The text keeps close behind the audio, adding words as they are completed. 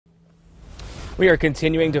We are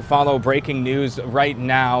continuing to follow breaking news right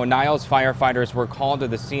now. Niles firefighters were called to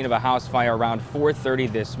the scene of a house fire around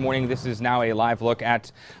 4:30 this morning. This is now a live look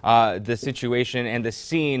at the situation and the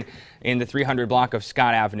scene in the 300 block of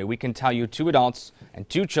Scott Avenue. We can tell you 2 adults and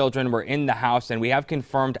 2 children were in the house, and we have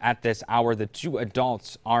confirmed at this hour the 2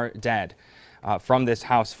 adults are dead. From this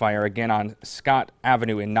house fire again on Scott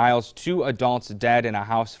Avenue in Niles. 2 adults dead in a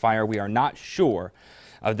house fire. We are not sure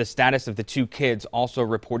of the status of the 2 kids also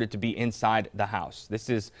reported to be inside the house. This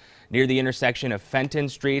is near the intersection of Fenton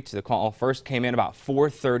Street. The call first came in about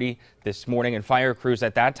 4:30 this morning, and fire crews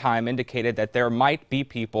at that time indicated that there might be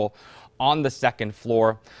people on the 2nd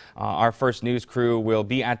floor. Our first news crew will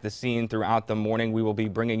be at the scene throughout the morning. We will be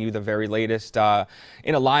bringing you the very latest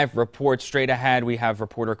in a live report. Straight ahead, we have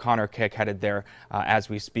reporter Connor Kick headed there as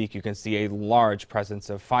we speak. You can see a large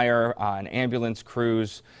presence of fire and ambulance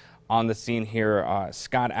crews on the scene here,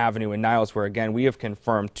 Scott Avenue in Niles, where again we have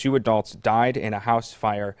confirmed 2 adults died in a house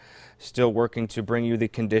fire. Still working to bring you the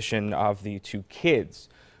condition of the 2 kids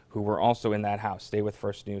who were also in that house. Stay with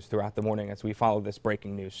First News throughout the morning as we follow this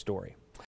breaking news story.